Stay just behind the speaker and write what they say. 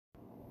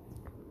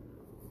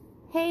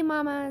Hey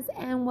mamas,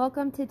 and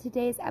welcome to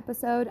today's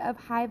episode of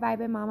High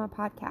Vibe and Mama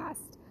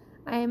podcast.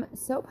 I am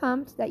so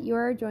pumped that you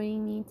are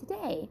joining me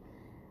today.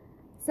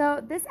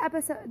 So this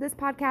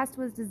podcast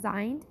was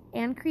designed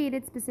and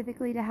created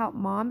specifically to help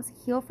moms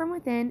heal from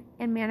within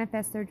and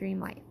manifest their dream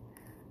life.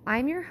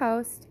 I'm your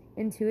host,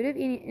 intuitive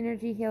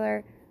energy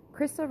healer,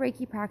 crystal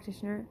Reiki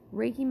practitioner,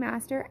 Reiki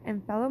master,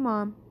 and fellow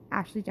mom,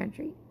 Ashley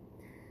Gentry.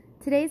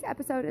 Today's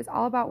episode is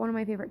all about one of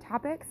my favorite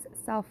topics,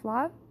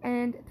 self-love,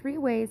 and 3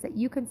 ways that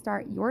you can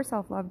start your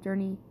self-love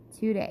journey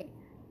today.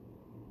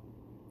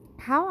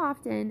 How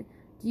often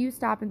do you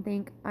stop and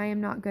think, I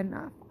am not good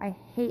enough? I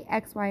hate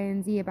X, Y,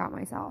 and Z about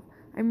myself.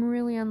 I'm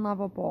really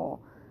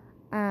unlovable.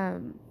 I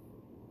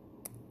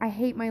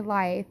hate my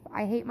life.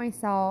 I hate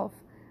myself.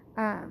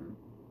 How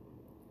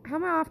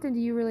often do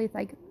you really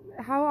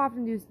how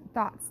often do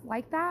thoughts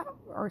like that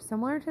or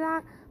similar to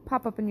that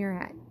pop up in your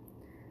head?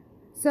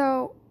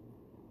 So,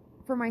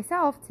 for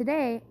myself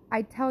today,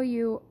 I tell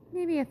you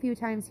maybe a few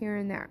times here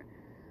and there.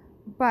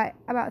 But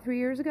about 3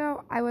 years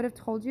ago, I would have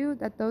told you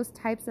that those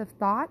types of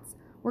thoughts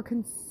were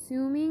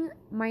consuming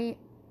my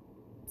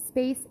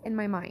space in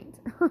my mind.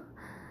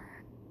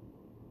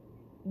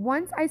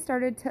 Once I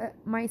started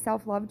my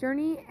self-love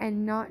journey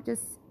and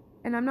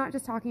I'm not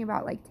just talking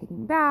about like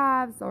taking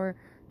baths or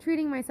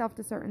treating myself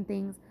to certain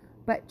things,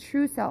 but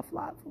true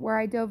self-love, where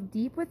I dove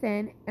deep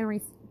within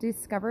and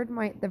discovered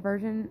the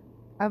version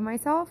of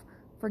myself,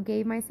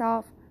 forgave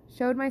myself,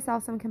 showed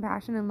myself some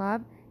compassion and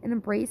love, and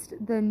embraced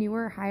the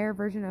newer, higher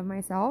version of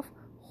myself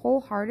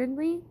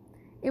wholeheartedly.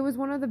 It was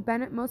one of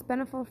the most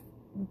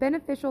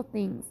beneficial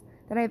things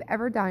that I've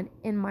ever done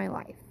in my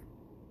life.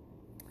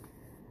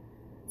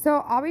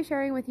 So I'll be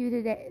sharing with you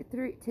today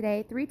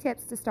 3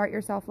 tips to start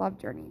your self-love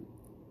journey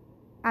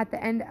at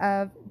the end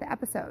of the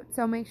episode.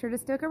 So make sure to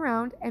stick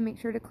around and make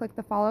sure to click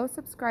the follow,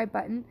 subscribe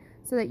button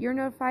so that you're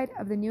notified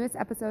of the newest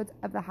episodes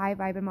of the High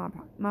Vibe and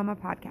Mama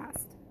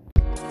podcast.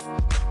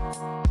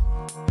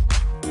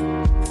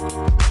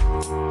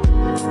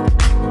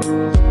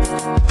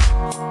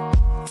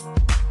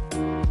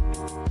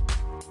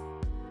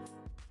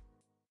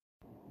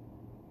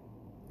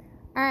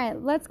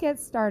 Alright, let's get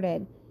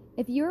started.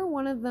 If you're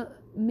one of the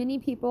many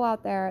people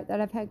out there that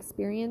have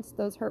experienced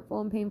those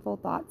hurtful and painful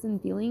thoughts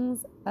and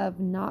feelings of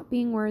not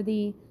being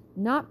worthy,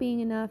 not being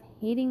enough,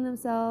 hating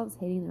themselves,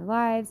 hating their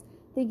lives,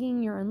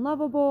 thinking you're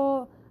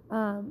unlovable,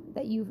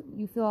 that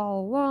you feel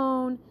all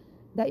alone,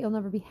 that you'll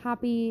never be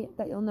happy,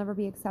 that you'll never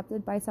be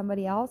accepted by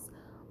somebody else,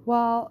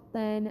 well,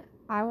 then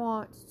I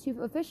want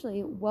to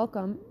officially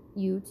welcome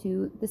you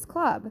to this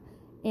club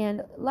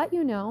and let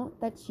you know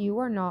that you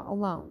are not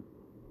alone.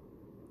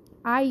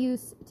 I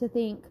used to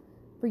think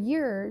for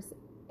years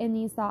in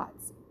these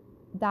thoughts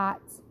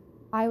that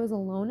I was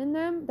alone in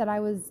them, that I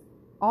was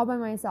all by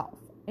myself,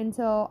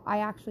 until I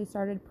actually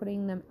started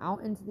putting them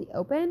out into the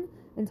open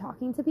and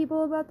talking to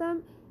people about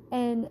them.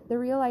 And the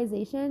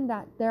realization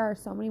that there are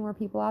so many more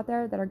people out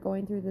there that are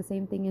going through the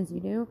same thing as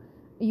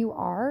you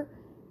are,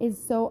 is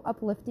so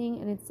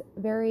uplifting, and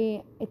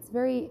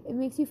it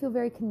makes you feel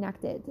very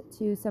connected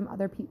to some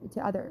other people, to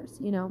others,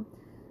 you know.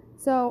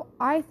 So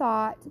I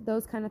thought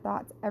those kind of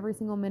thoughts every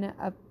single minute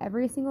of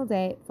every single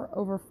day for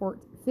over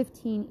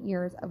 15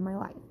 years of my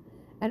life.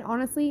 And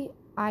honestly,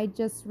 I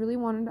just really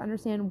wanted to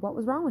understand what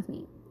was wrong with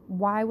me.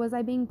 Why was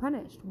I being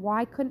punished?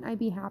 Why couldn't I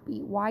be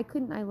happy? Why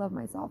couldn't I love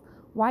myself?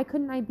 Why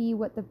couldn't I be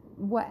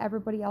what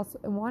everybody else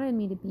wanted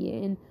me to be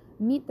and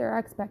meet their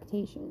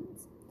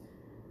expectations?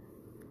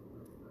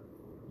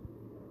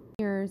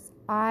 Years,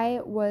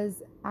 I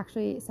was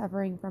actually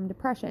suffering from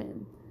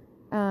depression,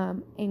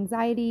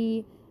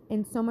 anxiety,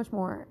 and so much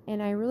more.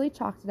 And I really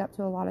chalked it up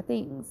to a lot of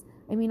things.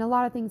 I mean, a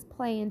lot of things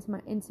play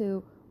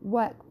into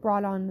what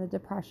brought on the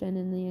depression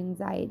and the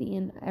anxiety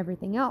and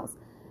everything else.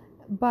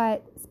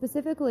 But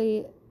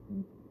specifically,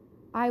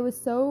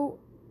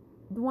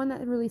 the one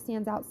that really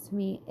stands out to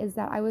me is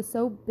that I was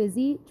so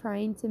busy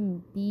trying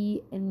to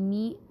be and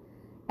meet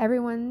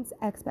everyone's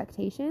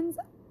expectations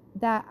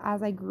that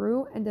as I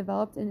grew and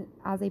developed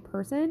as a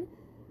person,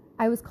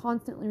 I was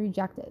constantly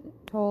rejected,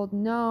 told,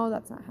 no,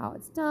 that's not how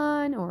it's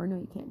done, or no,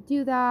 you can't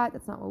do that,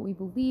 that's not what we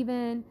believe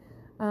in.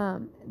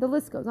 The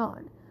list goes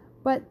on.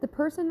 But the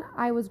person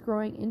I was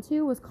growing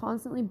into was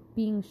constantly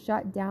being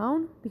shut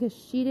down because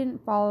she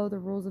didn't follow the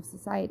rules of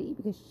society,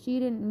 because she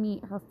didn't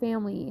meet her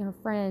family, her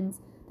friends,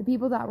 the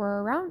people that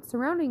were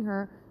surrounding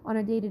her on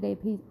a day-to-day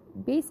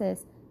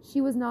basis.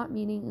 She was not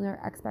meeting their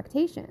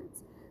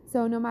expectations.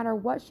 So no matter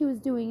what she was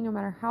doing, no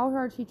matter how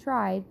hard she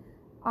tried,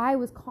 I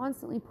was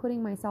constantly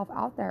putting myself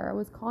out there. I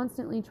was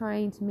constantly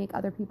trying to make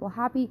other people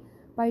happy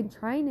by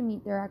trying to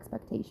meet their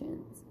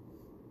expectations.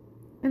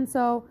 And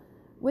so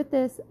with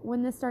this,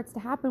 when this starts to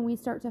happen, we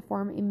start to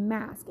form a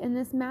mask. And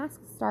this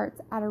mask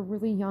starts at a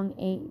really young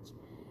age.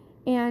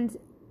 And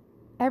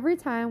every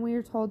time we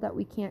are told that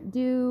we can't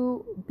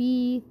do,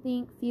 be,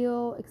 think,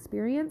 feel,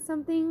 experience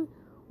something,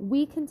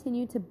 we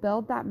continue to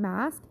build that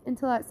mask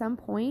until at some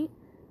point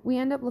we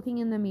end up looking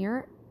in the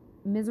mirror,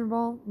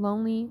 miserable,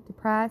 lonely,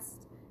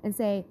 depressed, and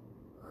say,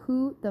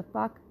 who the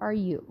fuck are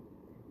you?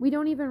 We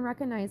don't even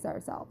recognize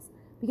ourselves.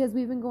 because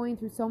we've been going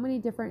through so many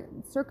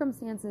different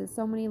circumstances,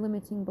 so many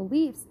limiting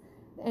beliefs,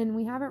 and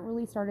we haven't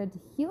really started to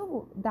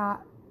heal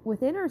that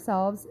within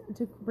ourselves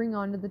to bring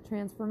on to the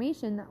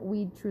transformation that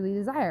we truly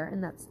desire.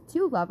 And that's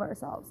to love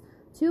ourselves,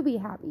 to be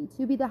happy,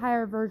 to be the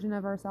higher version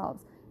of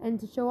ourselves, and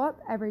to show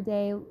up every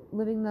day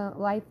living the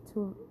life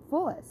to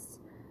fullest.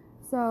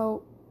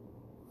 So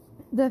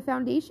the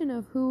foundation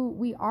of who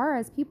we are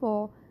as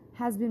people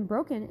has been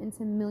broken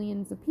into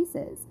millions of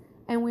pieces.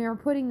 And we are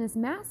putting this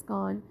mask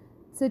on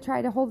to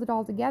try to hold it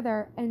all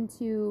together and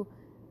to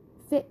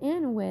fit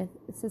in with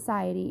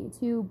society,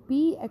 to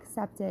be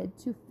accepted,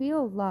 to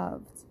feel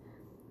loved.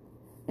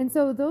 And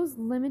so those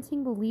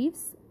limiting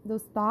beliefs,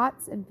 those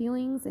thoughts and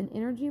feelings and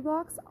energy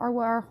blocks are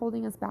what are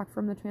holding us back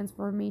from the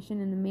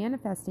transformation and the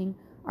manifesting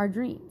our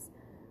dreams.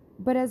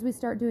 But as we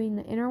start doing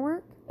the inner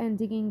work and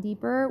digging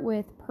deeper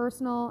with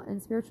personal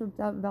and spiritual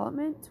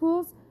development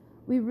tools,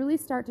 we really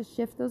start to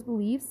shift those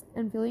beliefs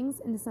and feelings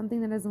into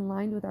something that is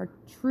aligned with our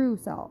true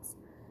selves,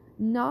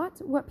 not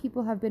what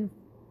people have been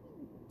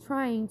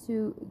trying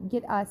to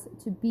get us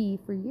to be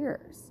for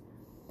years.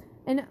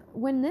 And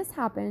when this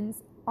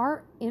happens,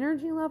 our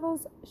energy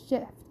levels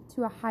shift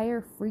to a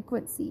higher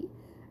frequency.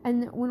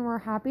 And when we're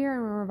happier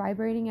and we're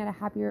vibrating at a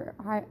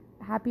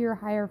happier,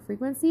 higher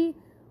frequency,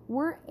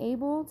 we're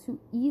able to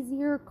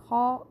easier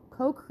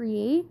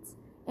co-create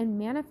and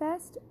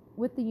manifest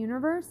with the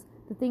universe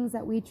the things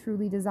that we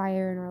truly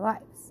desire in our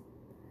lives.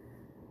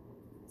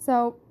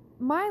 So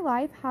my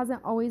life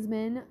hasn't always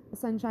been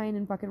sunshine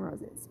and fucking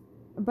roses,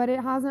 but it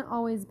hasn't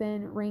always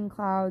been rain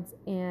clouds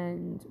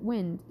and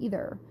wind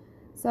either.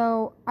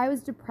 So I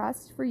was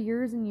depressed for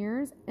years and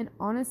years, and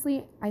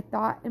honestly, I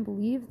thought and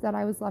believed that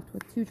I was left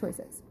with two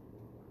choices.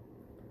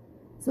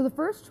 So the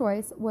first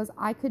choice was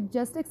I could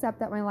just accept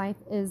that my life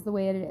is the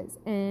way it is,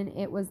 and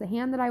it was the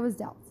hand that I was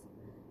dealt.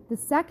 The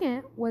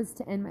second was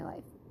to end my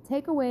life,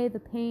 take away the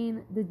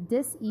pain, the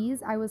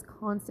dis-ease I was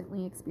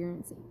constantly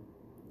experiencing.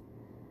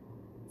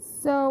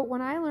 So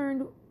when I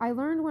learned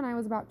when I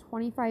was about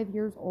 25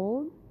 years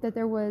old that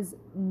there was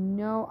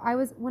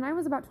when I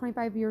was about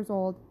 25 years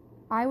old,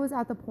 I was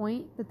at the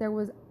point that there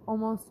was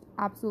almost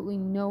absolutely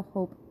no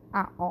hope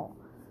at all.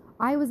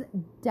 I was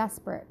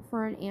desperate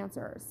for an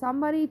answer,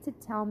 somebody to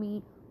tell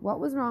me what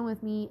was wrong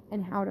with me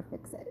and how to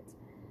fix it.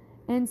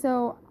 And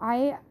so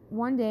I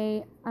one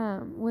day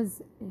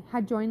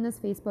had joined this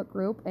Facebook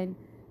group and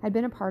had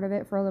been a part of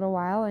it for a little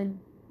while, and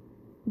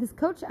this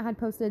coach had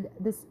posted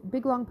this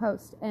big long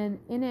post, and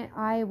in it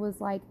I was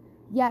like,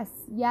 yes,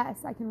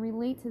 I can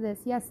relate to this.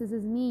 Yes, this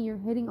is me. You're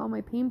hitting all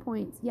my pain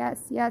points.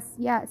 Yes.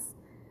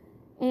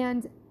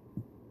 And,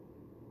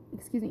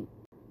 excuse me,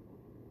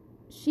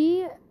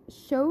 she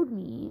showed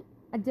me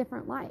a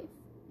different life.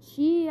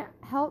 She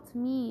helped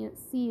me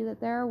see that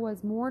there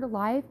was more to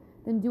life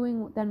than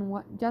doing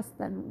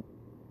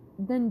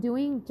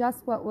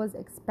just what was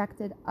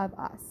expected of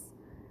us.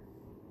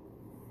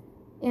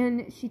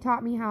 And she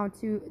taught me how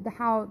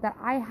that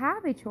I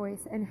have a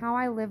choice and how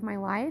I live my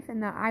life,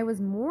 and that I was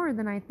more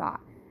than I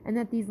thought, and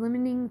that these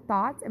limiting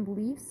thoughts and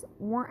beliefs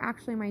weren't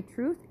actually my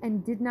truth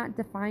and did not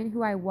define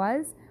who I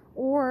was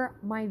or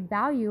my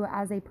value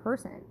as a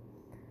person.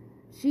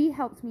 She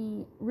helped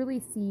me really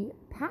see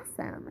past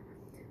them.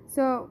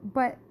 So,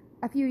 but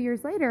a few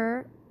years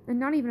later, and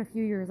not even a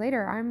few years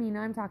later, I mean,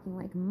 I'm talking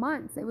like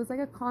months, it was like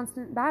a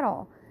constant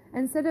battle.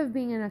 Instead of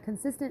being in a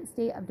consistent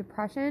state of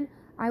depression,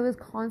 I was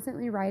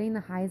constantly riding the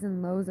highs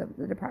and lows of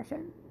the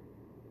depression.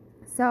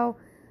 So,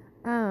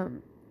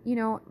 and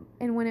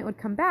when it would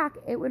come back,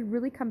 it would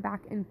really come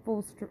back in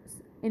full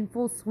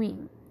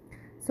swing.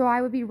 So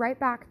I would be right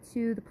back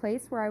to the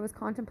place where I was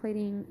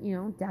contemplating,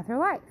 death or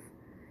life,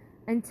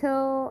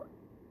 until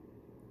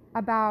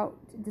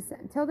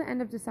the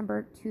end of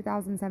December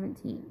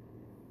 2017.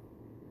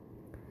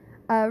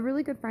 A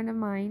really good friend of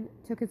mine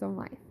took his own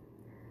life.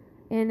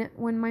 And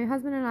when my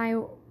husband and I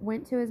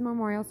went to his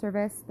memorial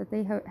service that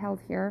they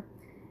held here,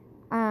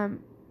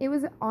 it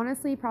was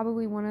honestly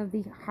probably one of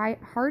the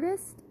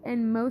hardest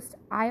and most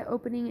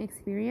eye-opening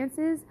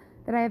experiences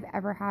that I have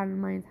ever had in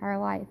my entire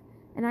life.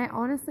 And I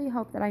honestly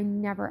hope that I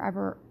never,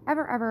 ever,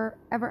 ever, ever,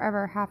 ever,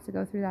 ever have to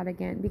go through that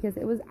again, because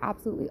it was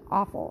absolutely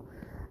awful.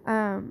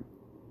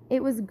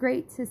 It was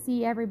great to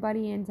see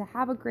everybody and to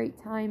have a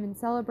great time and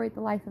celebrate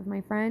the life of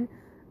my friend,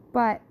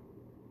 but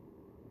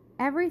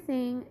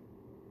everything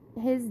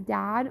his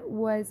dad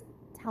was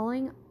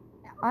telling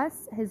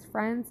us, his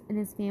friends and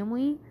his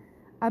family,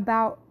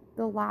 about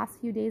the last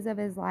few days of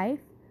his life,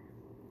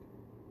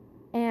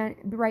 and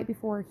right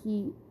before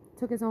he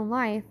took his own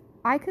life,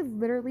 I could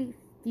literally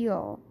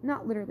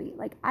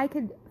I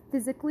could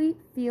physically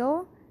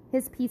feel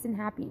his peace and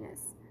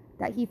happiness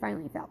that he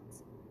finally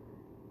felt.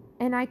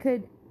 And I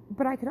could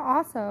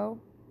also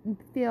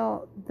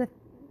feel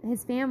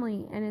his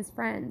family and his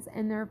friends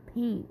and their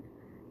pain,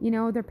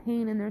 their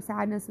pain and their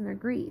sadness and their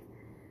grief.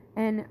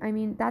 And I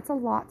mean, that's a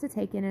lot to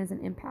take in as an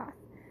empath.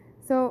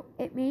 So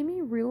it made me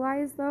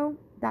realize, though,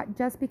 that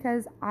just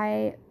because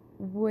I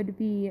would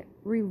be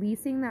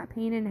releasing that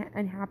pain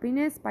and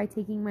happiness by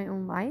taking my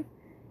own life,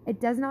 it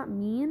does not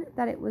mean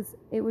that it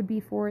would be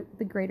for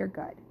the greater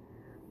good.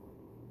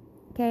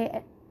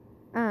 Okay.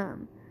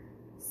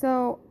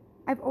 So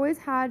I've always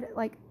had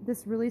like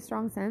this really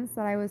strong sense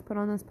that I was put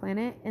on this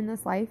planet in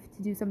this life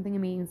to do something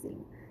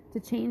amazing, to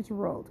change the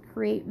world,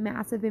 create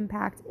massive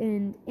impact.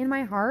 And in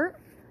my heart,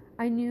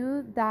 I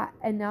knew that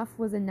enough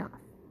was enough.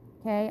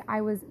 Okay.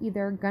 I was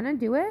either gonna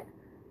do it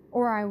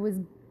or I was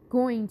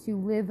going to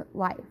live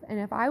life. And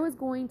if I was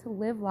going to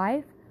live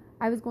life,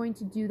 I was going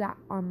to do that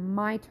on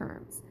my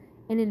terms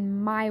and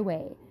in my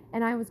way.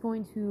 And I was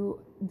going to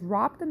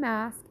drop the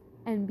mask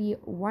and be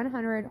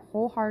 100%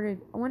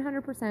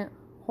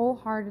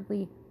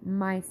 wholeheartedly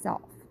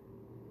myself.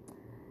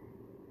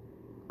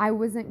 I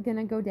wasn't going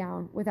to go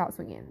down without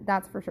swinging.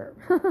 That's for sure.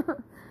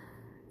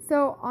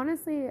 So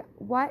honestly,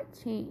 what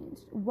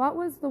changed? What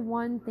was the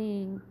one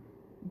thing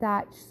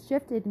that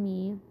shifted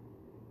me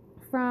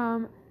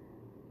from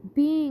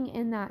being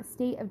in that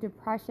state of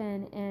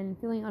depression and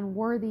feeling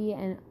unworthy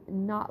and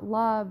not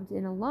loved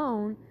and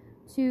alone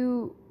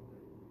to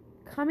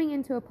coming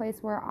into a place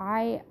where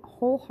I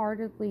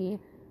wholeheartedly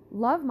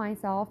love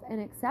myself and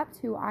accept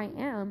who I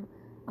am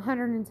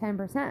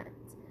 110%.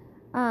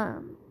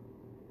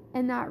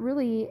 And that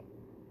really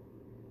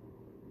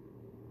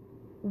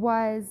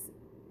was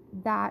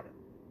that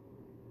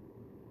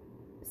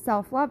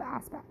self-love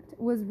aspect,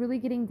 was really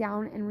getting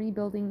down and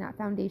rebuilding that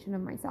foundation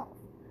of myself.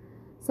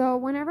 So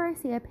whenever I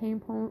see a pain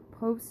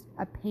post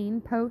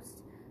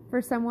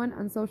for someone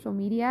on social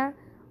media,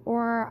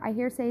 or I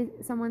hear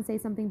someone say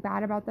something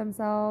bad about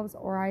themselves,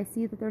 or I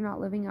see that they're not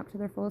living up to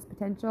their fullest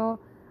potential,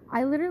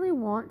 I literally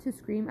want to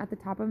scream at the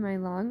top of my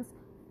lungs,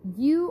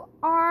 you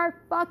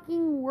are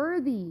fucking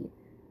worthy,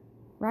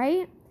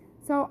 right?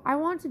 So I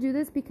want to do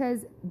this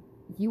because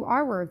you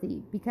are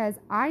worthy, because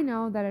I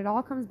know that it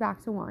all comes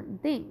back to one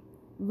thing: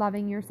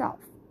 loving yourself.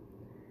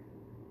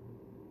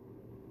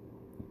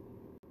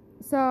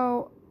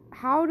 So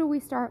how do we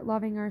start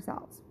loving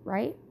ourselves,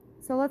 right?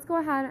 So let's go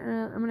ahead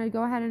and I'm going to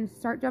go ahead and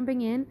start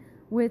jumping in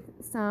with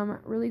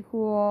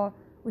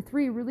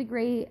three really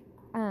great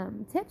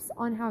tips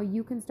on how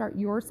you can start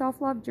your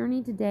self-love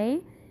journey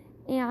today.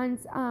 And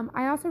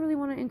I also really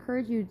want to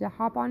encourage you to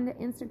hop onto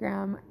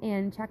Instagram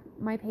and check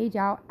my page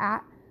out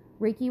at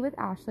Reiki with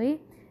Ashley,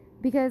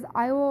 because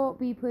I will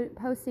be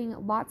posting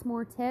lots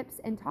more tips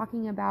and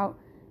talking about,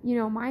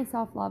 my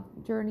self-love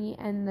journey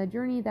and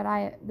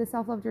the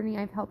self-love journey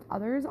I've helped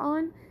others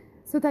on,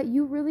 so that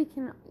you really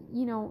can,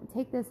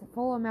 take this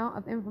full amount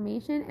of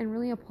information and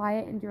really apply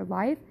it into your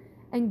life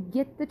and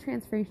get the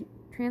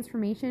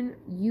transformation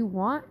you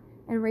want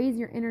and raise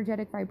your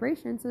energetic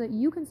vibration so that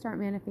you can start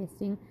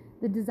manifesting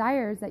the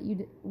desires that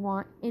you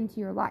want into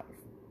your life.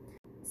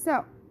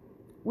 So,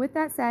 with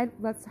that said,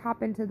 let's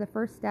hop into the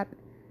first step,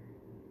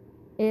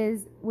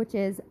 which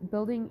is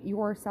building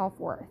your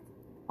self-worth.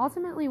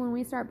 Ultimately, when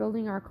we start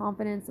building our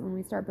confidence and when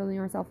we start building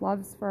our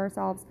self-love for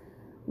ourselves,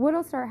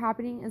 what'll start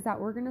happening is that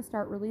we're going to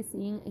start really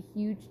seeing a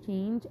huge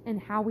change in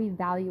how we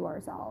value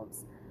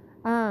ourselves.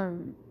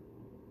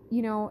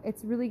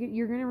 It's really good.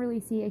 You're going to really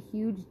see a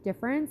huge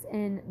difference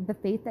in the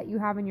faith that you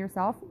have in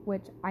yourself,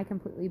 which I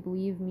completely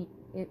believe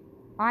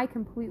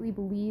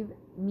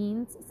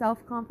means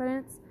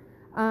self-confidence.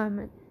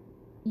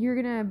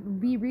 You're going to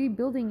be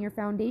rebuilding your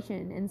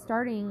foundation and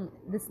starting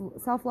this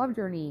self-love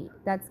journey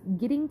that's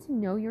getting to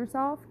know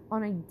yourself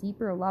on a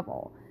deeper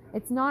level.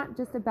 It's not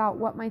just about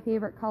what my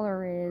favorite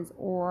color is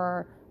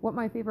or what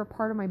my favorite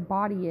part of my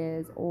body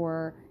is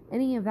or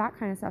any of that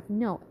kind of stuff.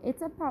 No,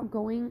 it's about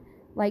going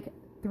like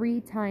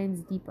 3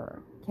 times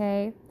deeper,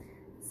 okay?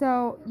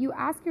 So you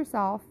ask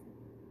yourself,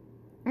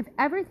 if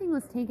everything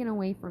was taken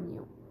away from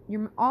you,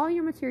 all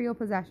your material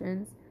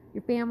possessions,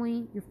 your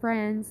family, your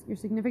friends, your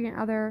significant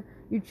other,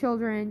 your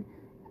children,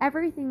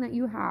 everything that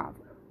you have,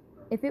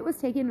 if it was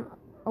taken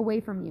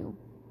away from you,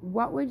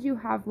 what would you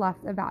have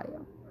left of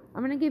value?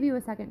 I'm going to give you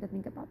a second to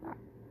think about that.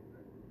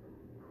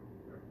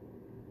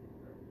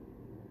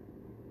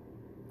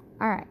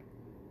 All right.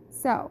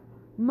 So,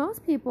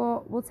 most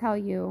people will tell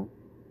you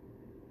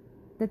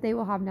that they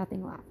will have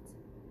nothing left.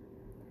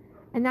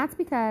 And that's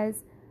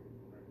because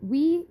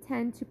we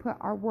tend to put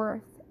our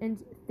worth in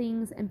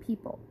things and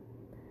people.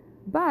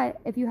 But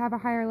if you have a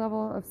higher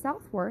level of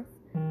self-worth,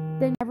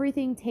 then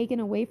everything taken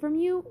away from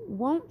you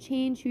won't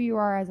change who you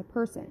are as a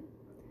person.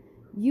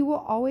 You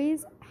will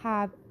always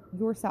have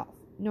yourself,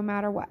 no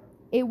matter what.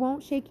 It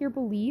won't shake your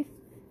belief.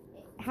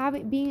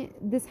 Having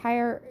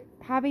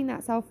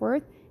that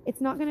self-worth, it's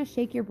not going to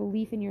shake your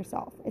belief in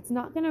yourself. It's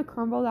not going to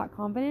crumble that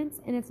confidence,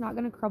 and it's not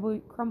going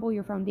to crumble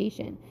your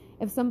foundation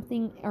if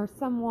something or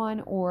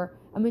someone or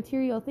a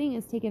material thing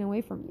is taken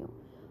away from you.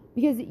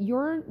 Because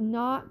you're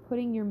not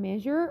putting your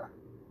measure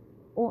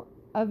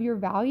of your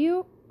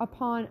value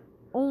upon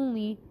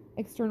only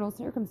external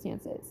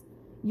circumstances.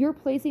 You're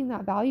placing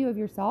that value of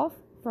yourself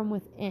from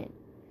within.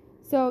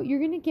 So you're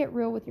going to get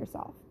real with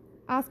yourself.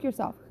 Ask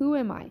yourself, who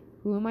am I?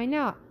 Who am I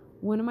not?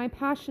 What am I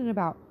passionate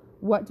about?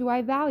 What do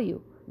I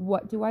value?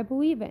 What do I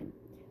believe in?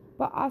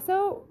 But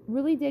also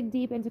really dig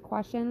deep into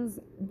questions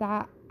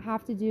that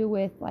have to do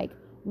with, like,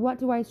 what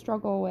do I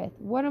struggle with?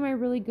 What am I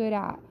really good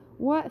at?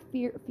 What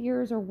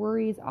fears or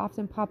worries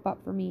often pop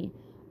up for me?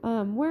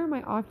 Where am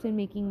I often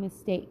making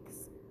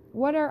mistakes?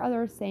 What are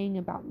others saying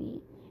about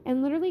me?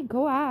 And literally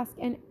go ask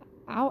and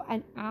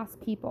ask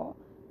people,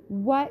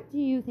 what do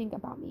you think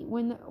about me?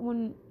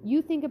 When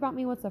you think about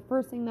me, what's the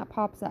first thing that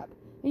pops up?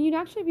 And you'd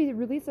actually be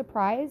really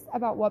surprised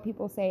about what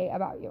people say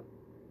about you.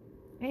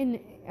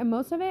 And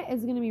most of it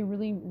is going to be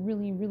really,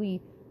 really,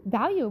 really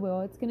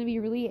valuable. It's going to be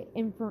really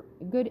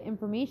good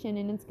information,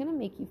 and it's going to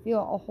make you feel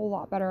a whole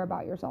lot better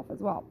about yourself as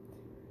well.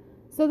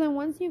 So then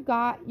once you've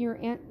got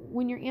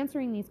when you're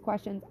answering these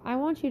questions, I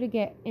want you to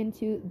get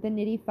into the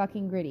nitty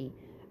fucking gritty.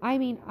 I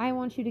mean, I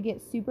want you to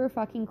get super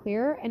fucking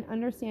clear and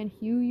understand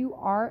who you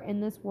are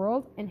in this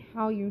world and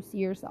how you see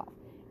yourself.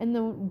 And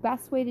the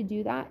best way to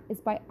do that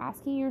is by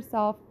asking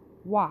yourself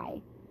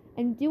why.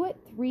 And do it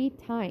 3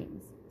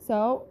 times.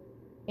 So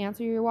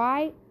answer your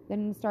why,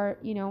 then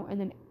start, and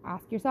then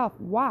ask yourself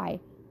why.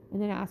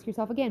 And then ask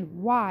yourself again,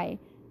 why.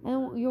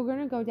 And you're going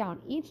to go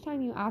down. Each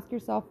time you ask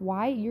yourself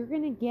why, you're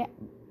going to get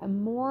a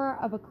more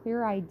of a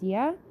clear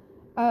idea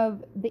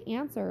of the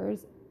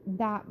answers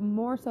that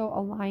more so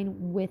align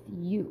with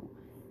you,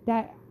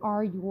 that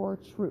are your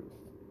truth.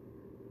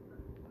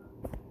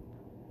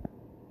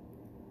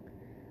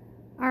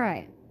 All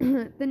right.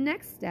 The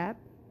next step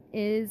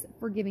is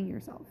forgiving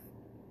yourself.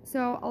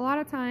 So a lot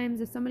of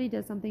times if somebody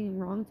does something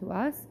wrong to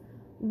us,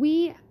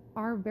 we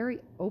are very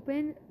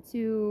open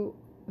to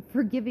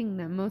forgiving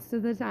them most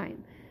of the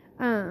time.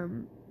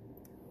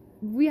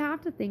 We have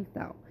to think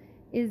though,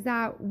 is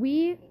that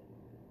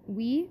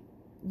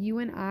you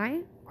and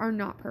I are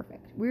not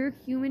perfect. We're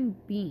human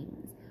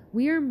beings.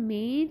 We are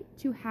made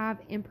to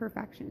have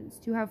imperfections,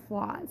 to have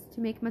flaws,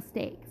 to make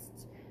mistakes,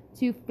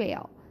 to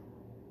fail.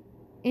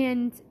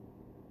 And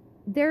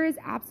there is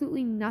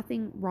absolutely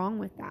nothing wrong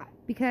with that,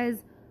 because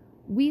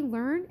we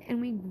learn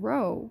and we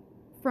grow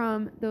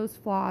from those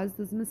flaws,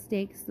 those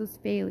mistakes, those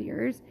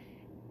failures,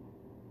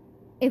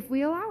 if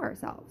we allow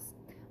ourselves.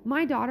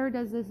 My daughter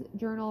does this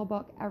journal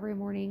book every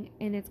morning,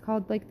 and it's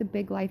called like the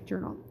Big Life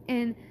Journal.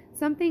 And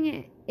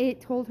something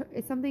it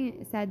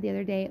said the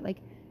other day,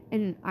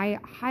 and I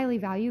highly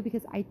value,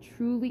 because I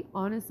truly,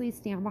 honestly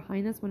stand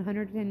behind this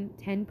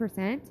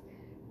 110%,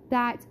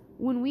 that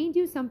when we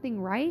do something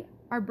right,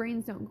 our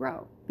brains don't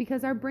grow,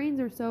 because our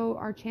brains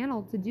are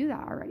channeled to do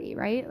that already,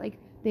 right? Like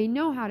they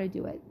know how to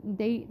do it.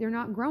 They're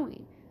not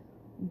growing.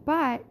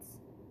 But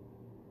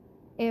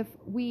if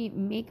we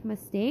make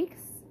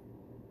mistakes,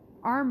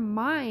 our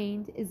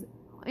mind is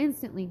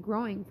instantly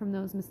growing from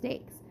those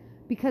mistakes,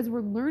 because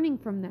we're learning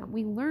from them.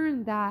 We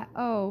learn that,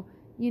 the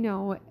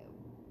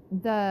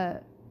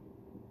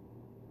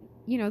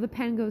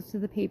pen goes to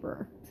the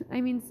paper. I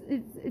mean,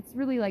 it's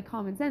really like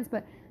common sense,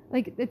 but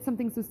like it's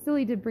something so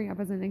silly to bring up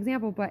as an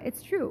example, but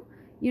it's true.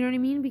 You know what I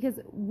mean? Because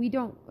if we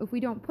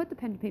don't put the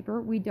pen to paper,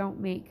 we don't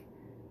make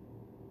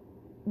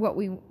what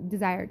we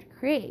desire to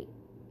create,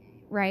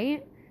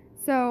 right?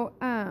 So,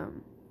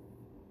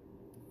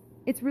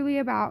 it's really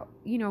about,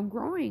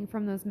 growing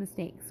from those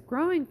mistakes,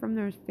 growing from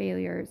those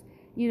failures,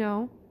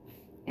 and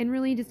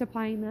really just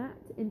applying that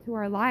into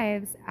our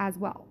lives as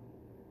well.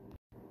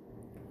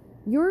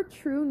 Your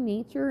true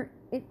nature,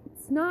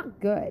 it's not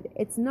good.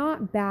 It's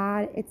not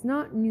bad. It's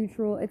not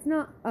neutral. It's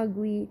not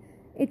ugly.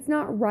 It's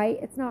not right.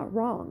 It's not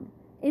wrong.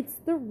 It's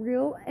the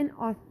real and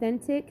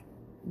authentic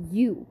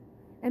you.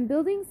 And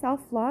building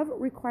self-love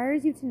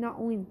requires you to not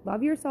only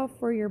love yourself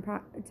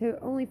to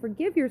only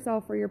forgive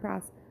yourself for your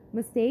past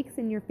mistakes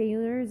and your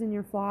failures and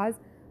your flaws,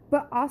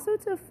 but also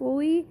to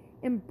fully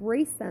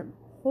embrace them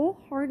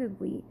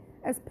wholeheartedly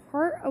as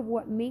part of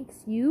what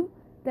makes you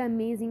the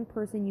amazing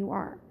person you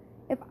are.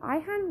 If I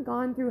hadn't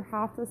gone through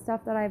half the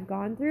stuff that I've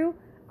gone through,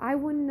 I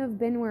wouldn't have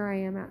been where I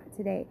am at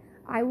today.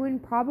 I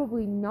would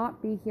probably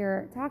not be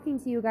here talking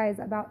to you guys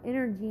about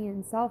energy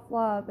and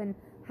self-love and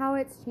how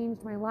it's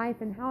changed my life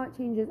and how it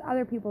changes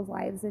other people's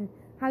lives and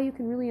how you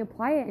can really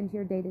apply it into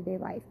your day-to-day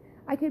life.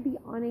 I could be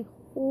on a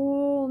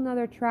whole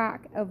nother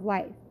track of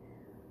life.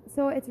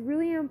 So it's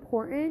really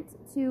important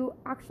to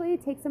actually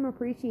take some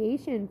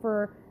appreciation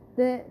for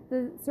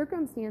the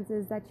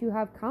circumstances that you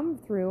have come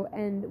through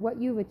and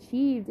what you've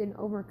achieved and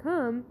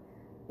overcome,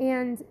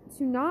 and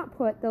to not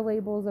put the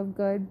labels of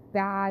good,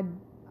 bad,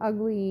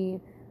 ugly,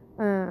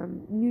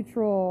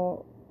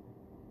 neutral,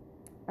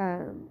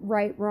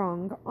 right,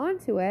 wrong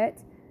onto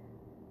it,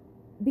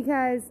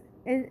 because,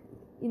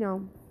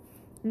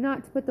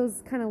 not to put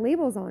those kind of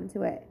labels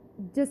onto it,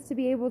 just to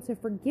be able to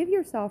forgive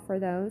yourself for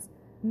those.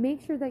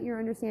 Make sure that you're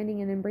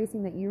understanding and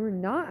embracing that you're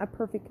not a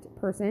perfect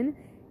person,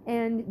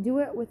 and do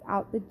it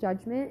without the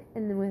judgment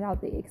and then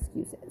without the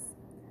excuses.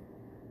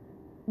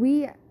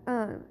 We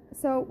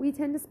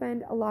tend to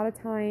spend a lot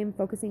of time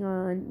focusing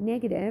on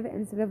negative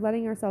instead of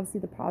letting ourselves see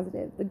the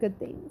positive, the good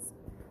things.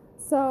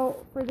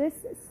 So for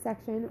this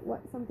section,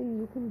 something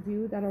you can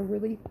do that'll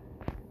really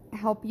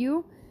help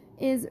you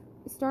is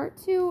start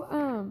to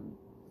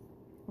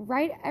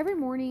write every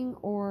morning,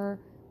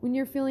 or when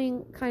you're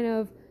feeling kind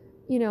of,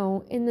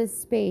 in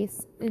this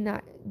space, in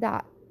that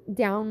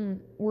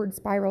downward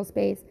spiral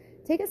space,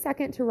 take a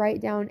second to write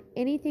down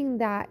anything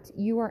that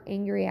you are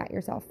angry at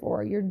yourself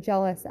for, you're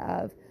jealous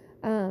of,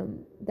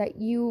 that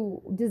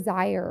you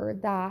desire,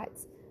 that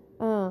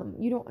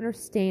you don't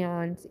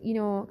understand,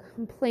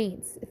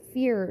 complaints,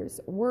 fears,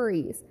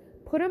 worries.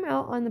 Put them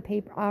out on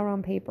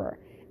paper,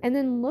 and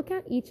then look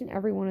at each and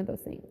every one of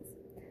those things.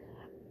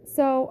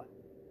 So,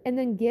 and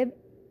then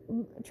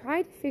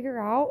try to figure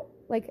out,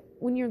 like,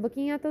 when you're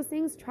looking at those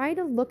things, try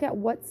to look at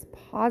what's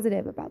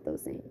positive about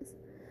those things.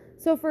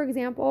 So, for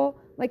example,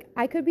 like,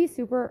 I could be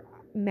super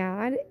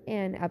mad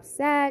and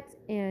upset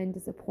and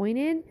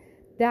disappointed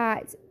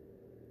that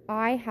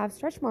I have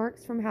stretch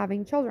marks from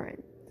having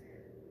children.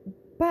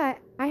 But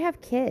I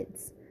have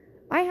kids.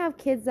 I have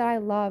kids that I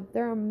love.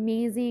 They're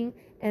amazing,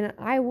 and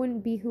I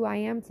wouldn't be who I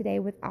am today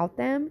without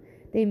them.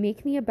 They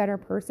make me a better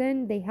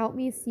person. They help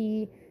me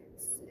see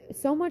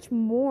so much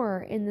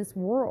more in this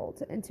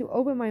world and to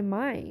open my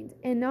mind.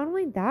 And not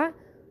only that,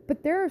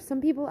 but there are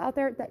some people out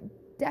there that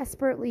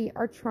desperately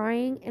are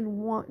trying and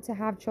want to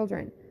have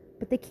children,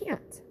 but they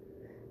can't.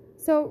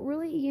 So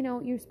really,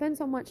 you spend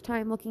so much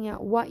time looking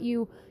at what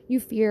you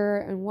fear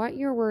and what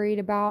you're worried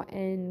about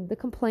and the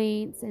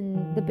complaints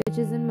and the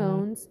bitches and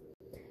moans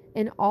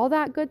and all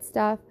that good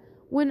stuff,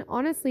 when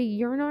honestly,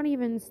 you're not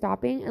even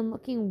stopping and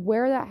looking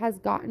where that has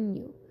gotten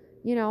you.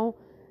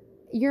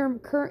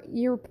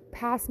 Your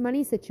past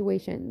money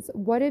situations.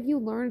 What have you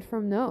learned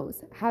from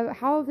those? How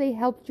have they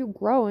helped you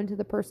grow into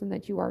the person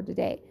that you are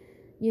today?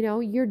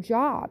 Your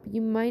job,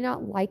 you might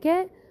not like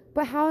it,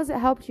 but how has it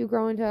helped you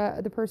grow into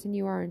the person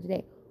you are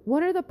today?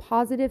 What are the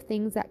positive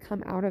things that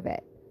come out of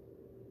it?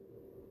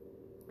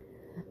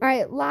 All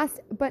right, last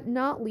but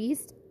not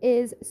least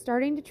is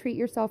starting to treat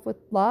yourself with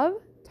love,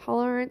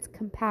 tolerance,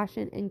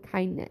 compassion, and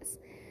kindness.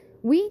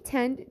 We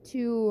tend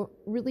to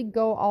really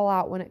go all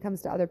out when it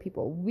comes to other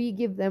people. We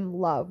give them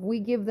love.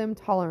 We give them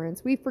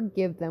tolerance. We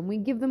forgive them. We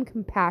give them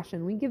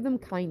compassion. We give them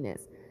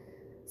kindness.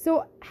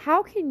 So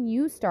how can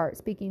you start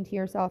speaking to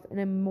yourself in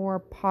a more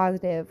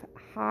positive,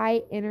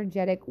 high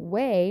energetic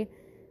way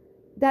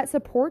that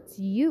supports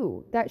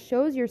you, that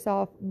shows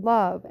yourself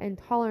love and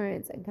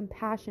tolerance and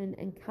compassion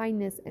and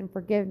kindness and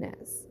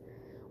forgiveness?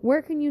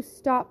 Where can you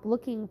stop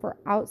looking for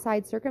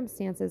outside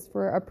circumstances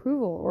for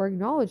approval or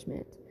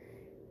acknowledgement?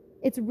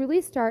 It's really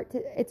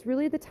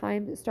the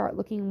time to start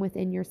looking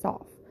within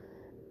yourself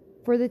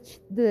for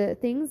the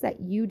things that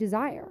you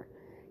desire.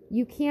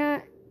 You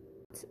can't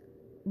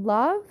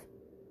love.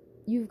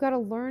 You've got to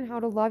learn how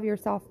to love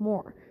yourself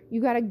more.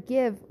 You got to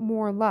give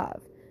more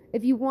love.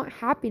 If you want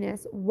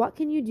happiness, what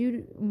can you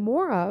do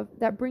more of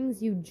that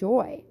brings you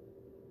joy?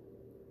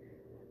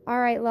 All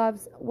right,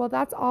 loves. Well,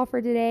 that's all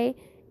for today.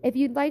 If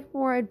you'd like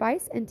more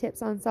advice and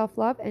tips on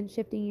self-love and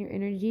shifting your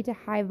energy to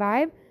high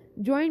vibe,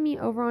 join me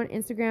over on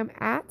Instagram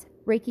at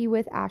Reiki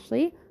with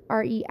Ashley,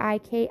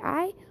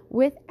 REIKI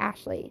with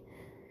Ashley.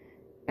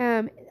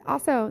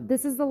 Also,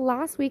 this is the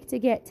last week to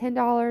get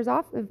 $10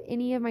 off of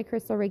any of my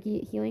Crystal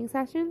Reiki healing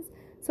sessions.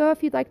 So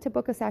if you'd like to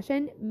book a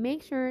session,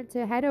 make sure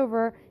to head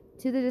over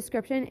to the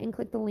description and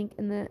click the link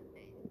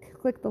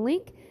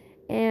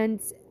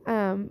and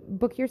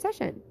book your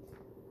session.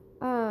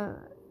 All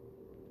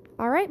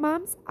right,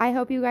 moms. I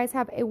hope you guys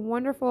have a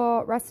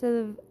wonderful rest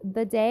of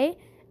the day,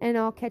 and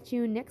I'll catch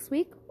you next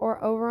week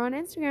or over on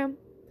Instagram.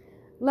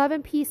 Love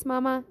and peace,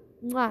 mama.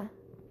 Mwah.